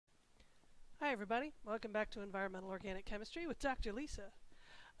Hi everybody, welcome back to Environmental Organic Chemistry with Dr. Lisa.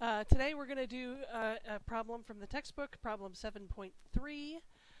 Today we're going to do a problem from the textbook, problem 7.3.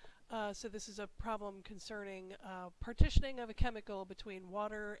 So this is a problem concerning partitioning of a chemical between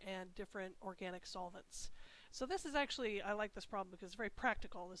water and different organic solvents. So this is actually, I like this problem because it's very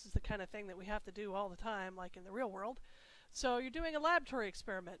practical. This is the kind of thing that we have to do all the time, like in the real world. So you're doing a laboratory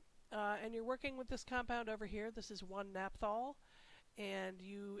experiment, and you're working with this compound over here. This is 1-naphthol. And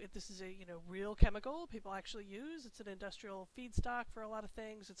this is a real chemical people actually use. It's an industrial feedstock for a lot of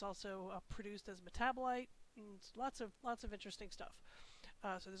things. It's also produced as a metabolite, and lots of interesting stuff.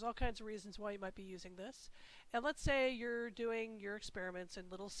 So there's all kinds of reasons why you might be using this. And let's say you're doing your experiments in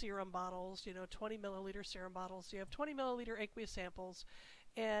little serum bottles, 20 milliliter serum bottles. So you have 20 milliliter aqueous samples,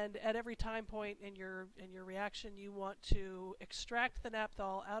 and at every time point in your reaction, you want to extract the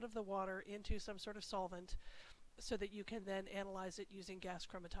naphthol out of the water into some sort of solvent, so that you can then analyze it using gas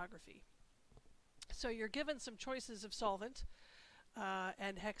chromatography. So you're given some choices of solvent,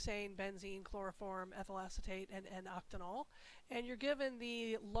 and hexane, benzene, chloroform, ethyl acetate, and octanol. And you're given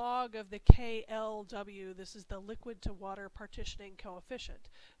the log of the KLW. This is the liquid to water partitioning coefficient.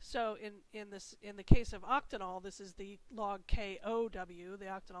 So in the case of octanol, this is the log KOW, the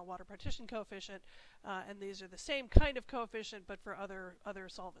octanol water partition coefficient, and these are the same kind of coefficient but for other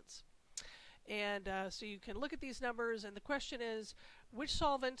solvents. And so you can look at these numbers, and the question is, which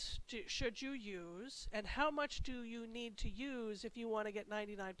solvent should you use, and how much do you need to use if you want to get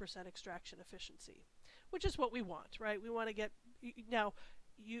 99% extraction efficiency, which is what we want, right? We want to get, now,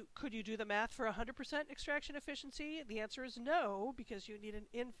 could you do the math for 100% extraction efficiency? The answer is no, because you need an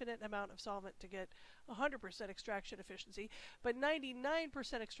infinite amount of solvent to get 100% extraction efficiency, but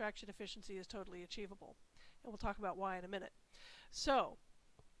 99% extraction efficiency is totally achievable, and we'll talk about why in a minute. So,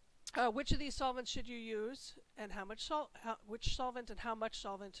 which of these solvents should you use, and which solvent and how much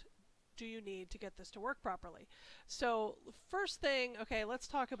solvent do you need to get this to work properly? So first thing, okay, let's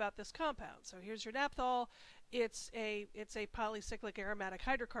talk about this compound. So here's your naphthol. It's a polycyclic aromatic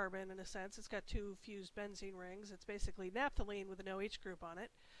hydrocarbon in a sense. It's got two fused benzene rings. It's basically naphthalene with an OH group on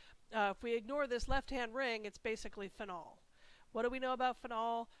it. If we ignore this left-hand ring, it's basically phenol. What do we know about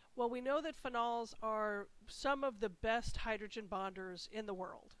phenol? Well, we know that phenols are some of the best hydrogen bonders in the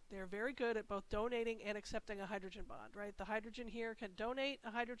world. They're very good at both donating and accepting a hydrogen bond, right? The hydrogen here can donate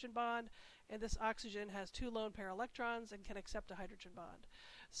a hydrogen bond, and this oxygen has 2 lone pair electrons and can accept a hydrogen bond.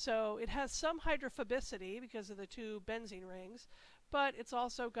 So it has some hydrophobicity because of the 2 benzene rings, but it's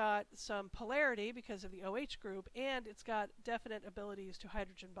also got some polarity because of the OH group, and it's got definite abilities to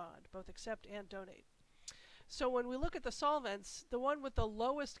hydrogen bond, both accept and donate. So when we look at the solvents, the one with the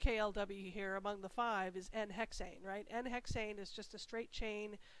lowest KLW here among the 5 is N-hexane, right? N-hexane is just a straight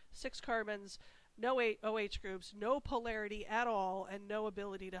chain, 6 carbons, no OH groups, no polarity at all, and no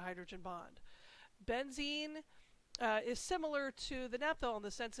ability to hydrogen bond. Benzene is similar to the naphthol in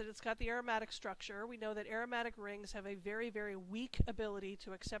the sense that it's got the aromatic structure. We know that aromatic rings have a very, very weak ability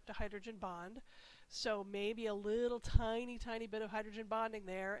to accept a hydrogen bond. So maybe a little tiny bit of hydrogen bonding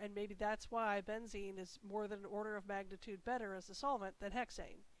there, and maybe that's why benzene is more than an order of magnitude better as a solvent than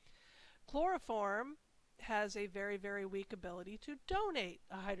hexane. Chloroform has a very, very weak ability to donate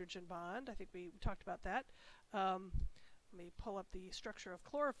a hydrogen bond. I think we talked about that. Let me pull up the structure of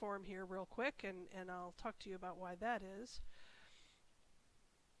chloroform here real quick, and I'll talk to you about why that is.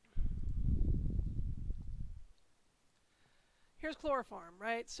 Here's chloroform,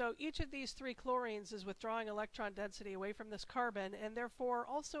 right? So each of these 3 chlorines is withdrawing electron density away from this carbon, and therefore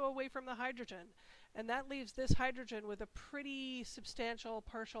also away from the hydrogen. And that leaves this hydrogen with a pretty substantial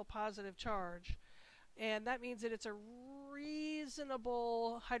partial positive charge. And that means that it's a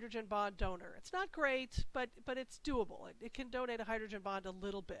reasonable hydrogen bond donor. It's not great, but it's doable. It can donate a hydrogen bond a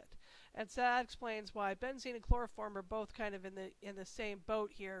little bit. And so that explains why benzene and chloroform are both kind of in the same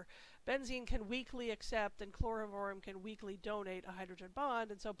boat here. Benzene can weakly accept and chloroform can weakly donate a hydrogen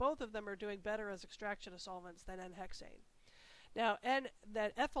bond, and so both of them are doing better as extraction of solvents than N-hexane. Now,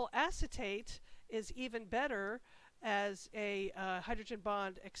 that ethyl acetate is even better as a hydrogen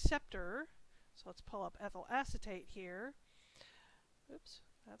bond acceptor. So let's pull up ethyl acetate here. Oops,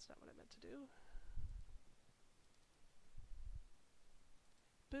 that's not what I meant to do.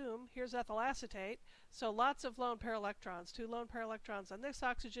 Boom, here's ethyl acetate. So lots of lone pair electrons, 2 lone pair electrons on this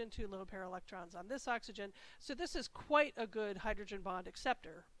oxygen, 2 lone pair electrons on this oxygen. So this is quite a good hydrogen bond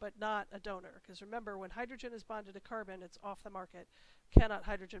acceptor, but not a donor. Because remember, when hydrogen is bonded to carbon, it's off the market, cannot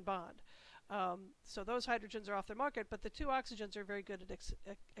hydrogen bond. So those hydrogens are off the market, but the 2 oxygens are very good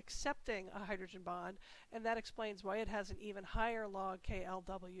at accepting a hydrogen bond, and that explains why it has an even higher log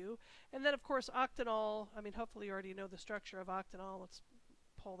KLW. And then, of course, octanol. I mean, hopefully you already know the structure of octanol. Let's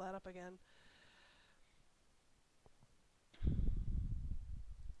pull that up again.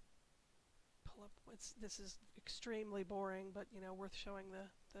 this is extremely boring, but worth showing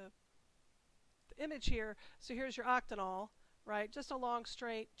the image here. So here's your octanol, right? Just a long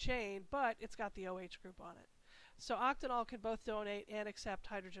straight chain, but it's got the OH group on it. So octanol can both donate and accept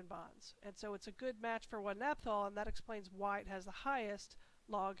hydrogen bonds. And so it's a good match for 1-naphthol, and that explains why it has the highest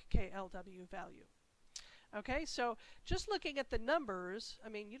log KLW value. Okay, so just looking at the numbers, I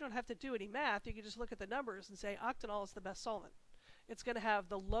mean, you don't have to do any math. You can just look at the numbers and say octanol is the best solvent. It's going to have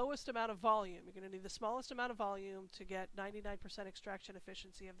the lowest amount of volume. You're going to need the smallest amount of volume to get 99% extraction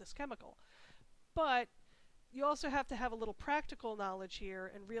efficiency of this chemical. But you also have to have a little practical knowledge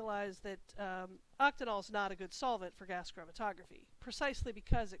here and realize that octanol is not a good solvent for gas chromatography. Precisely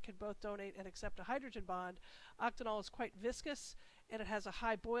because it can both donate and accept a hydrogen bond, octanol is quite viscous and it has a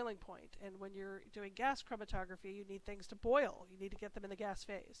high boiling point. And when you're doing gas chromatography, you need things to boil. You need to get them in the gas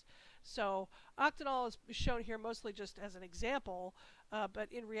phase. So octanol is shown here mostly just as an example, but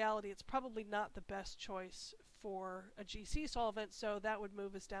in reality it's probably not the best choice for a GC solvent, so that would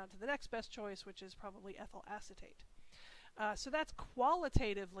move us down to the next best choice, which is probably ethyl acetate. So that's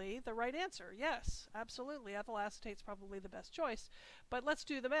qualitatively the right answer. Yes, absolutely, ethyl acetate is probably the best choice. But let's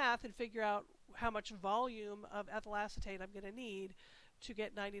do the math and figure out how much volume of ethyl acetate I'm going to need to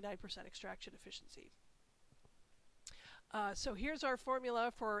get 99% extraction efficiency. So here's our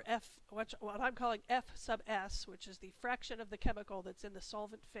formula for what I'm calling F sub S, which is the fraction of the chemical that's in the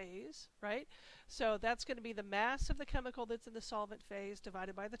solvent phase, right? So that's going to be the mass of the chemical that's in the solvent phase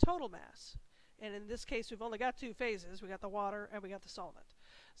divided by the total mass. And in this case, we've only got two phases. We got the water and we got the solvent.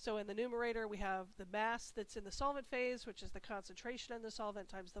 So in the numerator, we have the mass that's in the solvent phase, which is the concentration in the solvent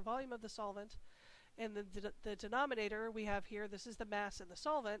times the volume of the solvent. And the denominator we have here, this is the mass in the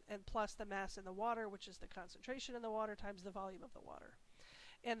solvent, and plus the mass in the water, which is the concentration in the water times the volume of the water.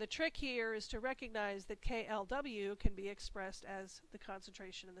 And the trick here is to recognize that KLW can be expressed as the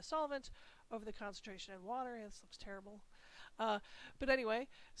concentration in the solvent over the concentration in water. This looks terrible. But anyway,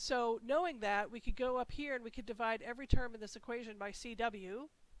 so knowing that, we could go up here and we could divide every term in this equation by CW,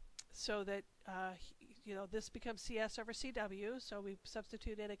 so that this becomes CS over CW. So we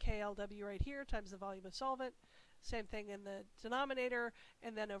substitute in a KLW right here times the volume of solvent. Same thing in the denominator.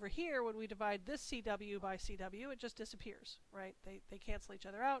 And then over here, when we divide this CW by CW, it just disappears, right? They cancel each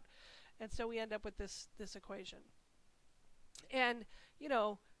other out. And so we end up with this equation. And,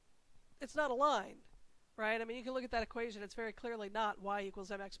 it's not a line, right? I mean, you can look at that equation. It's very clearly not y equals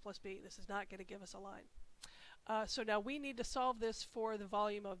mx plus b. This is not going to give us a line. So now we need to solve this for the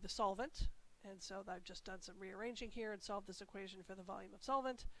volume of the solvent. And so I've just done some rearranging here and solved this equation for the volume of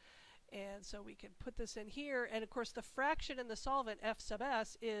solvent. And so we can put this in here. And of course, the fraction in the solvent, F sub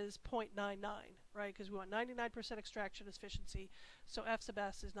S, is 0.99, right? Because we want 99% extraction efficiency. So F sub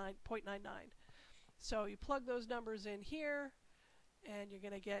S is 0.99. So you plug those numbers in here, and you're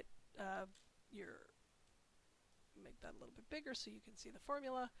going to get make that a little bit bigger so you can see the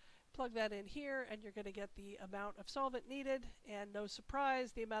formula. Plug that in here, and you're going to get the amount of solvent needed. And no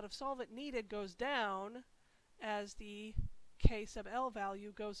surprise, the amount of solvent needed goes down as the K sub L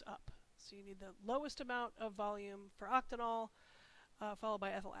value goes up. So you need the lowest amount of volume for octanol, followed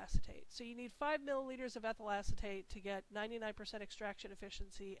by ethyl acetate. So you need 5 milliliters of ethyl acetate to get 99% extraction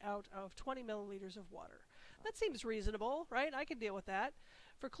efficiency out of 20 milliliters of water. That seems reasonable, right? I can deal with that.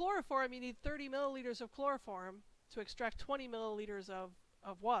 For chloroform, you need 30 milliliters of chloroform to extract 20 milliliters of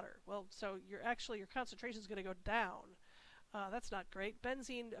water. Well, so your concentration is going to go down. That's not great.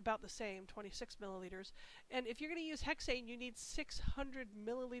 Benzene, about the same, 26 milliliters. And if you're going to use hexane, you need 600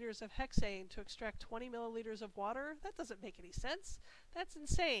 milliliters of hexane to extract 20 milliliters of water. That doesn't make any sense. That's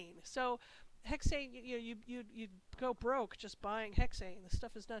insane. So hexane, you go broke just buying hexane. The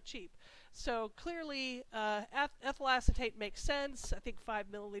stuff is not cheap. So clearly, ethyl acetate makes sense. I think 5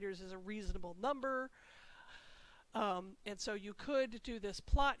 milliliters is a reasonable number. And so you could do this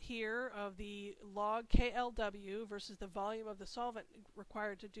plot here of the log KLW versus the volume of the solvent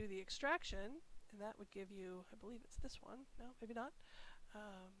required to do the extraction. And that would give you, I believe it's this one. No, maybe not.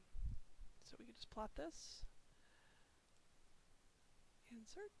 So we could just plot this.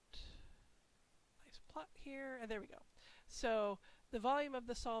 Insert. Nice plot here. And there we go. So the volume of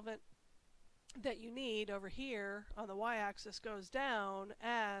the solvent that you need over here on the y-axis goes down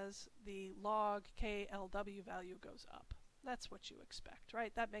as the log KLW value goes up. That's what you expect,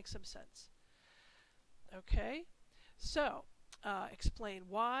 right? That makes some sense. Okay, so explain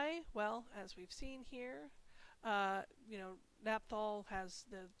why. Well, as we've seen here, naphthol has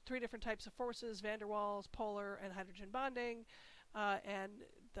the 3 different types of forces: van der Waals, polar, and hydrogen bonding. And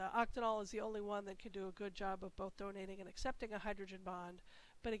the octanol is the only one that can do a good job of both donating and accepting a hydrogen bond.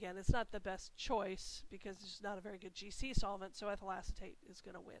 But again, it's not the best choice because it's not a very good GC solvent, so ethyl acetate is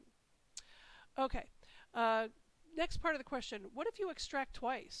going to win. Okay. Next part of the question, what if you extract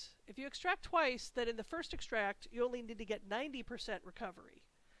twice? If you extract twice, then in the first extract, you only need to get 90% recovery.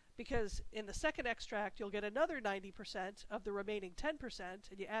 Because in the second extract, you'll get another 90% of the remaining 10%,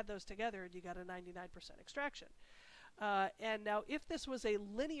 and you add those together, and you got a 99% extraction. And now, if this was a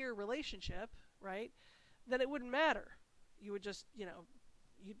linear relationship, right, then it wouldn't matter. You would just,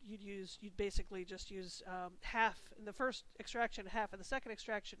 you'd basically just use half in the first extraction, half in the second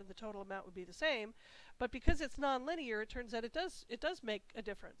extraction, and the total amount would be the same. But because it's nonlinear, it turns out it does make a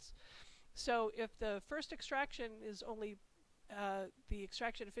difference. So if the first extraction is only the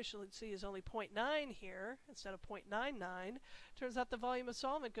extraction efficiency is only 0.9 here instead of 0.99, turns out the volume of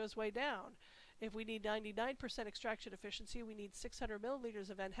solvent goes way down. If we need 99% extraction efficiency, we need 600 milliliters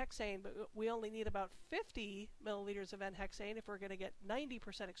of N-hexane, but we only need about 50 milliliters of N-hexane if we're going to get 90%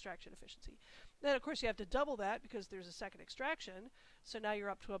 extraction efficiency. Then, of course, you have to double that because there's a second extraction, so now you're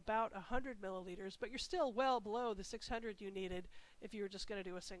up to about 100 milliliters, but you're still well below the 600 you needed if you were just going to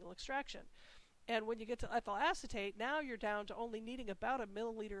do a single extraction. And when you get to ethyl acetate, now you're down to only needing about a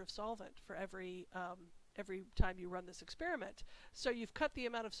milliliter of solvent for every time you run this experiment. So you've cut the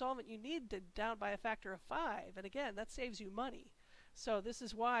amount of solvent you need down by a factor of 5. And again, that saves you money. So this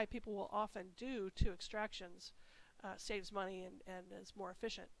is why people will often do 2 extractions. Saves money and is more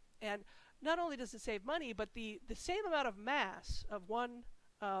efficient. And not only does it save money, but the same amount of mass of one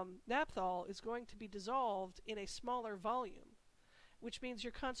naphthol is going to be dissolved in a smaller volume, which means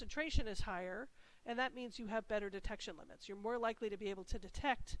your concentration is higher, and that means you have better detection limits. You're more likely to be able to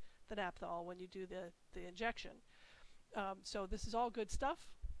detect the naphthol when you do the injection. So this is all good stuff.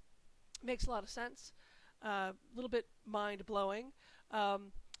 Makes a lot of sense. A little bit mind-blowing.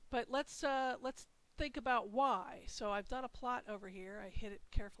 But let's think about why. So I've done a plot over here. I hid it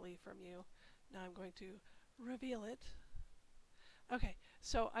carefully from you. Now I'm going to reveal it. Okay,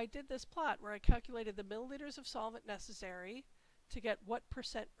 so I did this plot where I calculated the milliliters of solvent necessary to get what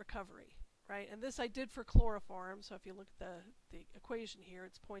percent recovery, right? And this I did for chloroform, so if you look at the equation here,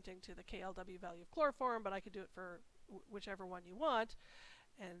 it's pointing to the KLW value of chloroform, but I could do it for whichever one you want.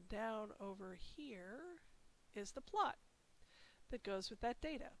 And down over here is the plot that goes with that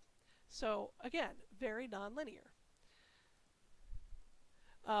data. So again, very nonlinear.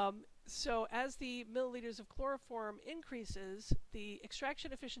 So as the milliliters of chloroform increases, the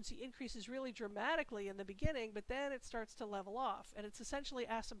extraction efficiency increases really dramatically in the beginning, but then it starts to level off, and it's essentially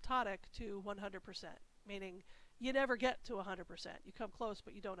asymptotic to 100%, meaning you never get to 100%. You come close,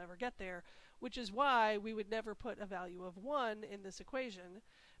 but you don't ever get there, which is why we would never put a value of 1 in this equation,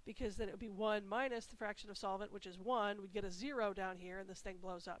 because then it would be 1 minus the fraction of solvent, which is 1. We'd get a 0 down here, and this thing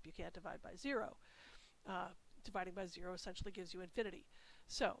blows up. You can't divide by 0. Dividing by 0 essentially gives you infinity.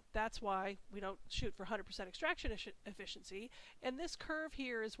 So that's why we don't shoot for 100% extraction efficiency. And this curve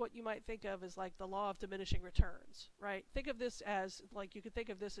here is what you might think of as like the law of diminishing returns, right? Think of this as, like, you could think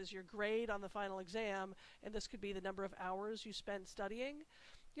of this as your grade on the final exam, and this could be the number of hours you spend studying.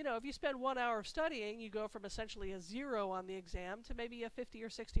 You know, if you spend 1 hour of studying, you go from essentially a 0 on the exam to maybe a 50 or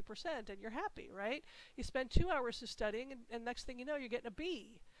 60%, and you're happy, right? You spend 2 hours of studying, and next thing you know, you're getting a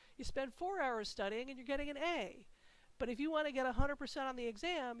B. You spend 4 hours studying, and you're getting an A. But if you want to get 100% on the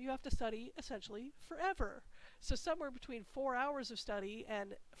exam, you have to study essentially forever. So somewhere between 4 hours of study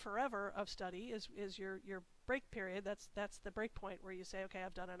and forever of study is your break period. That's the break point where you say, okay,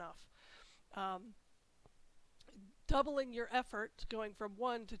 I've done enough. Doubling your effort, going from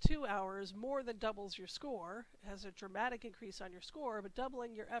 1 to 2 hours, more than doubles your score. It has a dramatic increase on your score, but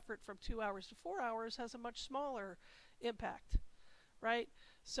doubling your effort from 2 hours to 4 hours has a much smaller impact, right?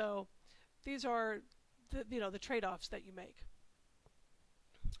 So these are the trade-offs that you make.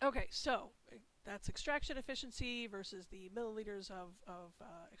 Okay, so that's extraction efficiency versus the milliliters of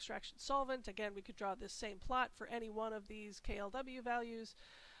extraction solvent. Again, we could draw this same plot for any one of these KLW values.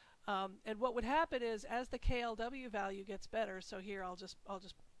 And what would happen is, as the KLW value gets better, so here I'll just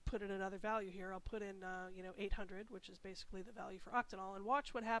put in another value here. I'll put in 800, which is basically the value for octanol, and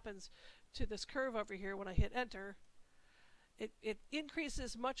watch what happens to this curve over here when I hit enter. It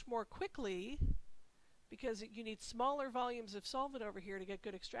increases much more quickly because you need smaller volumes of solvent over here to get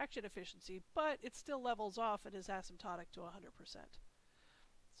good extraction efficiency, but it still levels off and is asymptotic to 100%.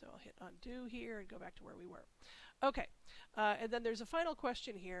 So I'll hit undo here and go back to where we were. Okay, and then there's a final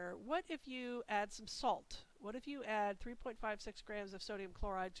question here. What if you add some salt? What if you add 3.56 grams of sodium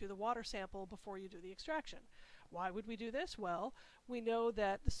chloride to the water sample before you do the extraction? Why would we do this? Well, we know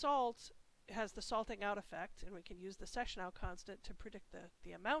that the salt has the salting out effect, and we can use the Sessionow constant to predict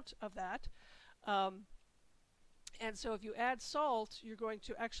the amount of that. And so if you add salt, you're going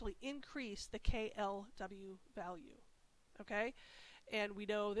to actually increase the KLW value. Okay? And we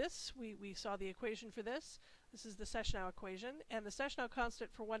know this. We saw the equation for this. This is the Seshnow equation. And the Seshnow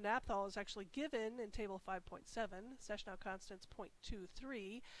constant for 1-naphthol is actually given in table 5.7. Seshnow constant's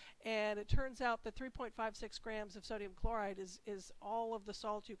 0.23. And it turns out that 3.56 grams of sodium chloride is all of the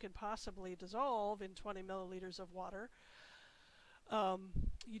salt you can possibly dissolve in 20 milliliters of water.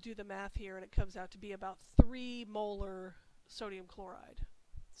 You do the math here, and it comes out to be about 3 molar sodium chloride.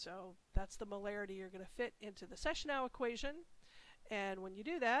 So that's the molarity you're going to fit into the Seshnow equation. And when you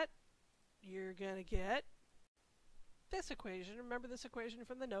do that, you're going to get this equation. Remember this equation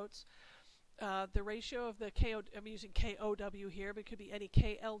from the notes. The ratio of the KO, I'm using KOW here, but it could be any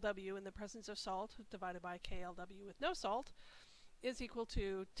KLW in the presence of salt divided by KLW with no salt, is equal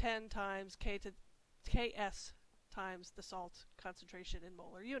to 10 times KS times the salt concentration in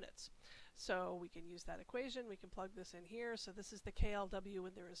molar units. So we can use that equation. We can plug this in here. So this is the KLW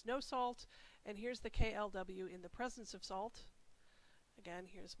when there is no salt, and here's the KLW in the presence of salt. Again,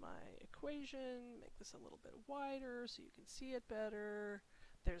 here's my equation. Make this a little bit wider so you can see it better.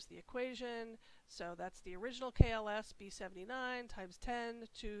 There's the equation. So that's the original KLS, B79, times 10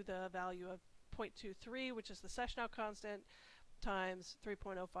 to the value of 0.23, which is the Seshnow constant, times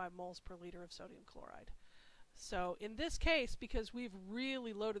 3.05 moles per liter of sodium chloride. So in this case, because we've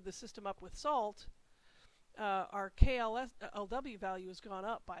really loaded the system up with salt, our KLW value has gone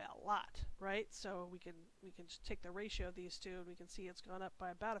up by a lot, right? So we can just take the ratio of these two, and we can see it's gone up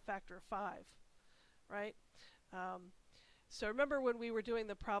by about a factor of 5, right? So remember when we were doing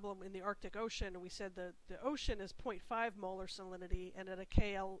the problem in the Arctic Ocean, we said the ocean is 0.5 molar salinity, and at a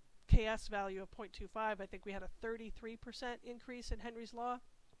KS value of 0.25, I think we had a 33% increase in Henry's law.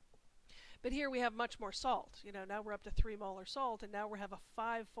 But here we have much more salt. You know, now we're up to 3 molar salt, and now we have a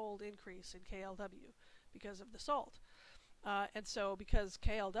 5-fold increase in KLW because of the salt. And so because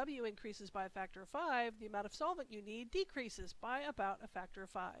KLW increases by a factor of 5, the amount of solvent you need decreases by about a factor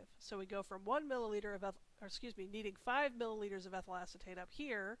of 5. So we go from 1 milliliter of, needing 5 milliliters of ethyl acetate up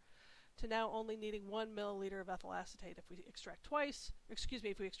here, to now only needing 1 milliliter of ethyl acetate if we extract twice.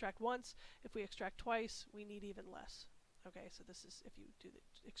 If we extract once. If we extract twice, we need even less. Okay, so this is if you do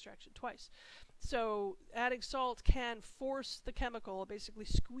the extraction twice. So adding salt can force the chemical, basically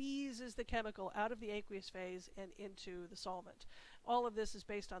squeezes the chemical out of the aqueous phase and into the solvent. All of this is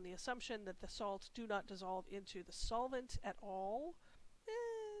based on the assumption that the salts do not dissolve into the solvent at all.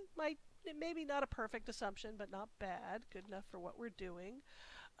 Maybe not a perfect assumption, but not bad. Good enough for what we're doing.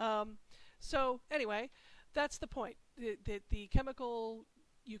 So anyway, that's the point. The chemical...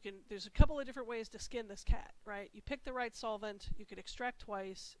 there's a couple of different ways to skin this cat, right? You pick the right solvent, you could extract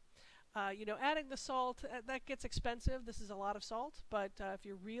twice. Adding the salt, that gets expensive. This is a lot of salt, but if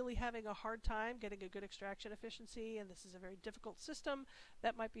you're really having a hard time getting a good extraction efficiency, and this is a very difficult system,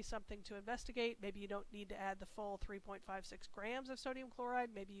 that might be something to investigate. Maybe you don't need to add the full 3.56 grams of sodium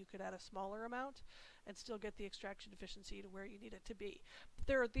chloride. Maybe you could add a smaller amount and still get the extraction efficiency to where you need it to be.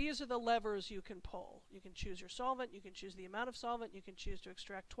 These are the levers you can pull. You can choose your solvent, you can choose the amount of solvent, you can choose to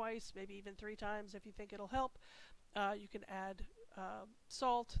extract twice, maybe even 3 times if you think it'll help. You can add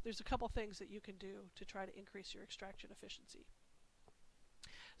salt. There's a couple things that you can do to try to increase your extraction efficiency.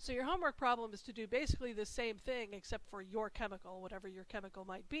 So your homework problem is to do basically the same thing except for your chemical, whatever your chemical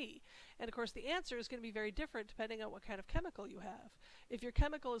might be. And of course the answer is going to be very different depending on what kind of chemical you have. If your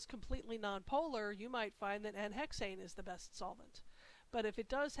chemical is completely nonpolar, you might find that N-hexane is the best solvent. But if it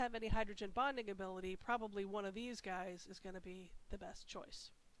does have any hydrogen bonding ability, probably one of these guys is going to be the best choice.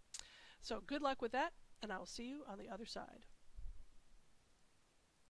 So good luck with that, and I will see you on the other side.